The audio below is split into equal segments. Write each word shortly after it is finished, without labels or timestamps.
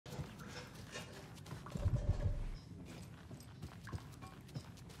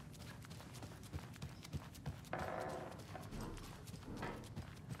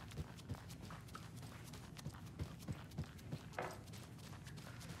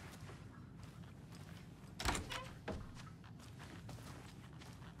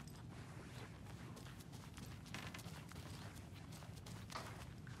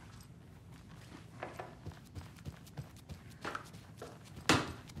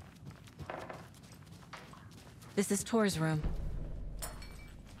This is Tor's room.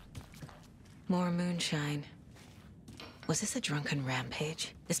 More moonshine. Was this a drunken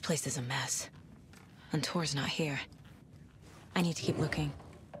rampage? This place is a mess. And Tor's not here. I need to keep looking.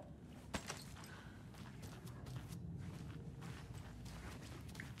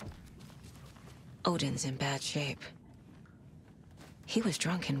 Odin's in bad shape. He was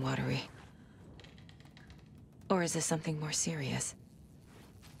drunk and watery. Or is this something more serious?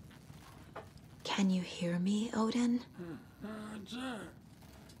 Can you hear me, Odin?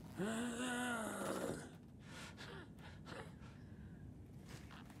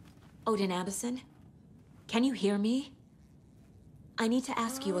 Odin Anderson? Can you hear me? I need to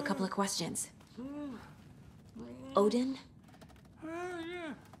ask you a couple of questions. Odin?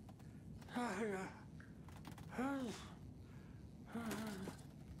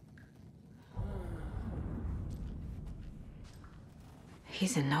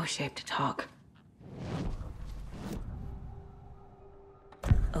 He's in no shape to talk.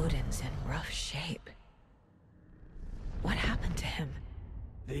 Odin's in rough shape. What happened to him?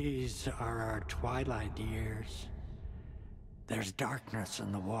 These are our twilight years. There's darkness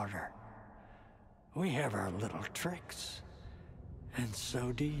in the water. We have our little tricks. And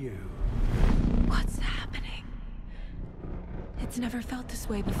so do you. What's happening? It's never felt this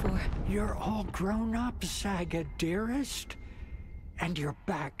way before. You're all grown up, Saga, dearest. And you're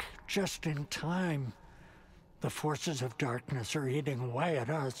back just in time. The forces of darkness are eating away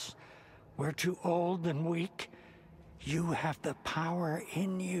at us. We're too old and weak. You have the power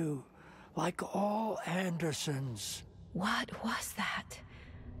in you, like all Andersons. What was that?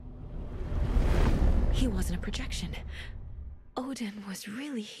 He wasn't a projection. Odin was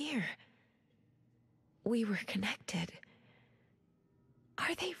really here. We were connected.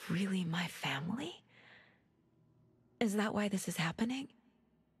 Are they really my family? Is that why this is happening?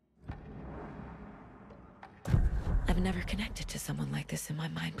 I've never connected to someone like this in my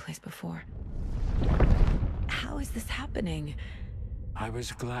mind place before. How is this happening? I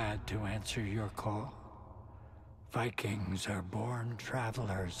was glad to answer your call. Vikings are born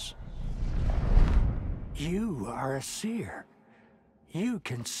travelers. You are a seer. You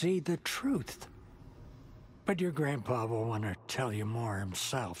can see the truth. But your grandpa will want to tell you more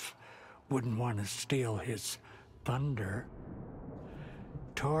himself. Wouldn't want to steal his thunder.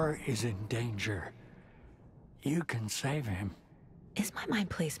 Tor is in danger. You can save him. Is my mind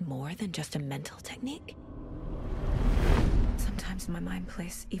place more than just a mental technique? Sometimes my mind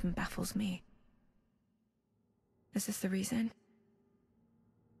place even baffles me. Is this the reason?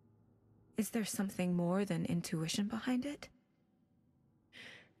 Is there something more than intuition behind it?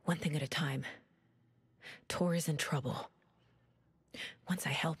 One thing at a time. Tor is in trouble. Once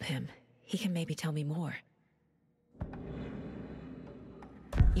I help him, he can maybe tell me more.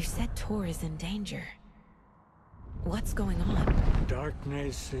 You said Tor is in danger. What's going on?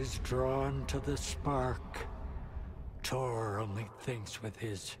 Darkness is drawn to the spark. Tor only thinks with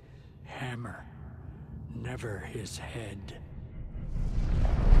his hammer, never his head.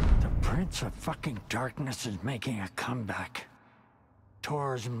 The Prince of fucking Darkness is making a comeback.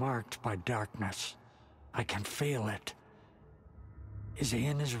 Tor's marked by darkness. I can feel it. Is he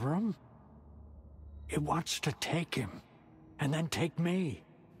in his room? It wants to take him, and then take me.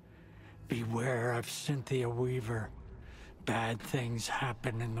 Beware of Cynthia Weaver. Bad things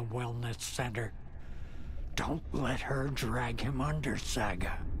happen in the wellness center. Don't let her drag him under,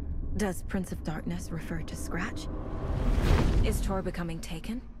 Saga. Does Prince of Darkness refer to Scratch? Is Tor becoming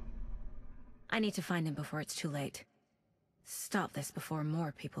taken? I need to find him before it's too late. Stop this before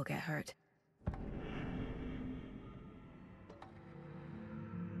more people get hurt.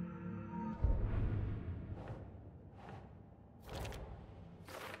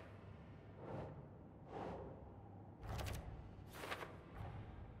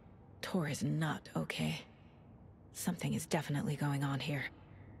 Tor is not okay. Something is definitely going on here.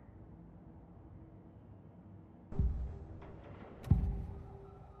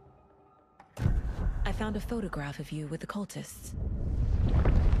 I found a photograph of you with the cultists.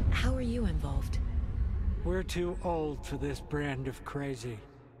 How are you involved? We're too old for this brand of crazy,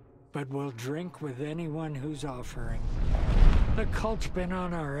 but we'll drink with anyone who's offering. The cult's been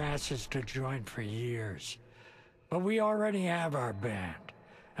on our asses to join for years, but we already have our band.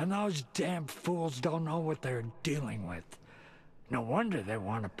 And those damn fools don't know what they're dealing with. No wonder they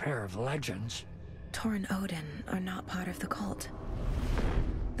want a pair of legends. Tor and Odin are not part of the cult.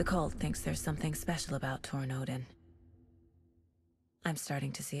 The cult thinks there's something special about Tor and Odin. I'm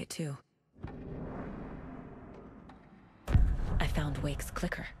starting to see it too. I found Wake's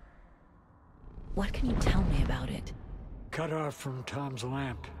clicker. What can you tell me about it? Cut off from Tom's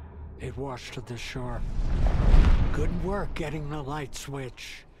lamp. It washed to the shore. Good work getting the light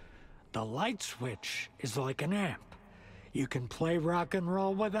switch. The light switch is like an amp. You can play rock and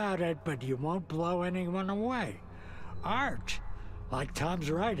roll without it, but you won't blow anyone away. Art, like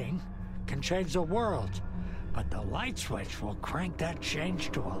Tom's writing, can change the world. But the light switch will crank that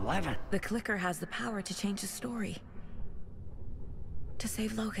change to 11. The clicker has the power to change the story. To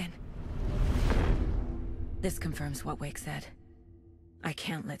save Logan. This confirms what Wake said. I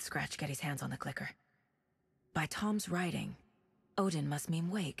can't let Scratch get his hands on the clicker. By Tom's writing, Odin must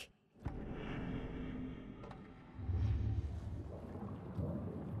mean Wake.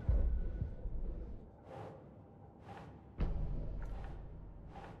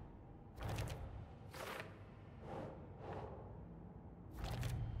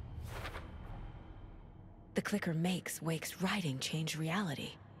 The clicker makes Wake's writing change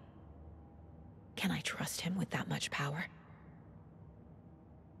reality. Can I trust him with that much power?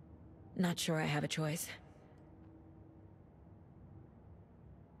 Not sure I have a choice.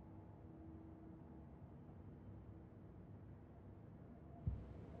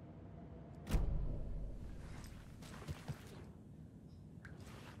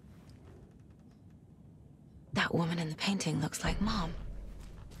 That woman in the painting looks like Mom.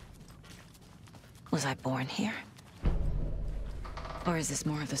 Was I born here? Or is this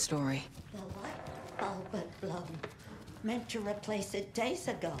more of the story? The light bulb had blown. Meant to replace it days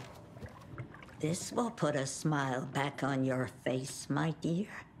ago. This will put a smile back on your face, my dear.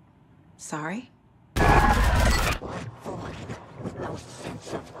 Sorry? Black void with no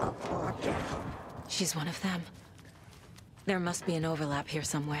sense of up or down. She's one of them. There must be an overlap here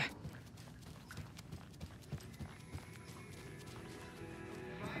somewhere.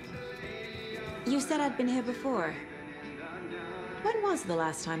 You said I'd been here before. When was the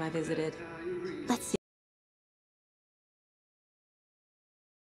last time I visited? Let's see.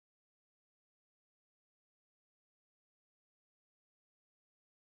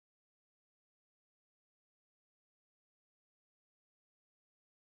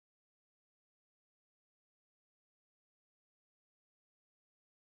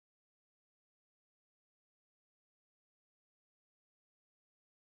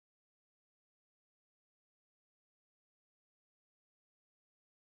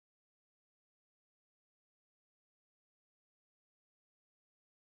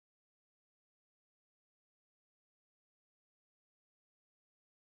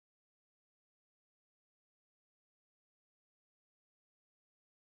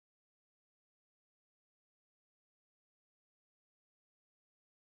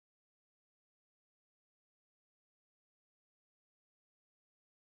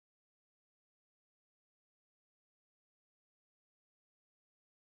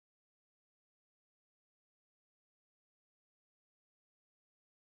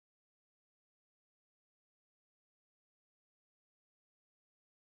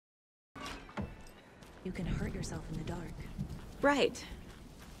 You can hurt yourself in the dark. Right.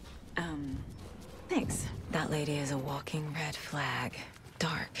 Thanks. That lady is a walking red flag.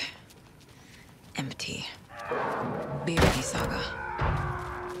 Dark. Empty. BRD Saga.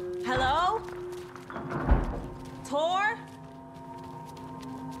 Hello? Tor?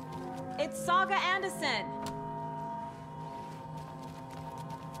 It's Saga Anderson.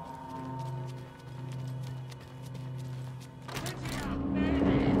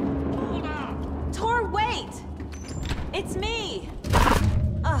 Tor, wait! It's me!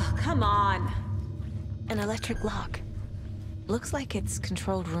 Oh, come on. An electric lock. Looks like it's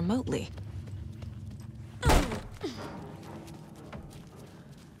controlled remotely.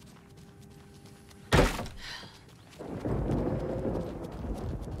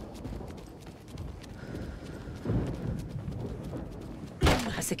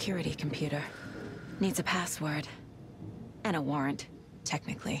 A security computer. Needs a password. And a warrant,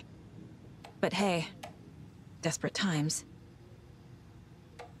 technically. But hey, desperate times.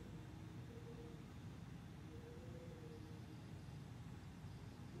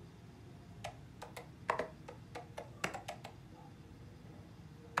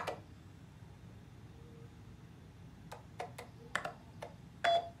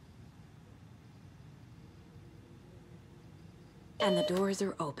 And the doors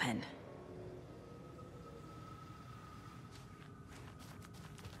are open.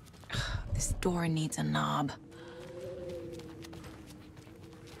 This door needs a knob.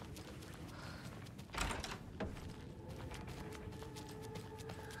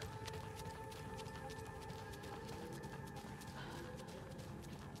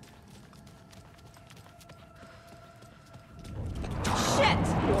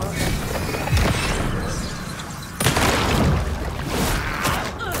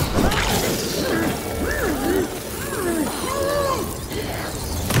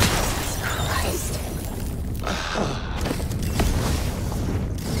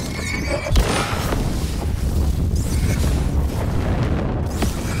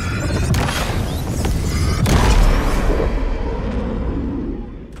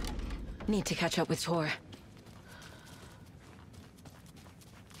 need to catch up with Tor.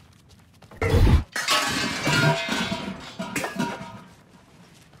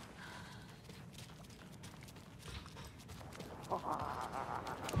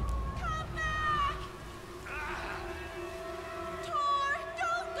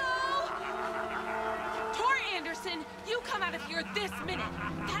 You come out of here this minute!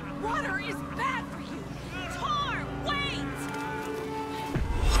 That water is bad for you! Tor, wait!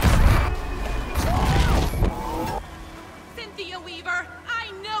 Cynthia Weaver,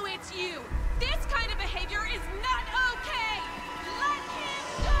 I know it's you!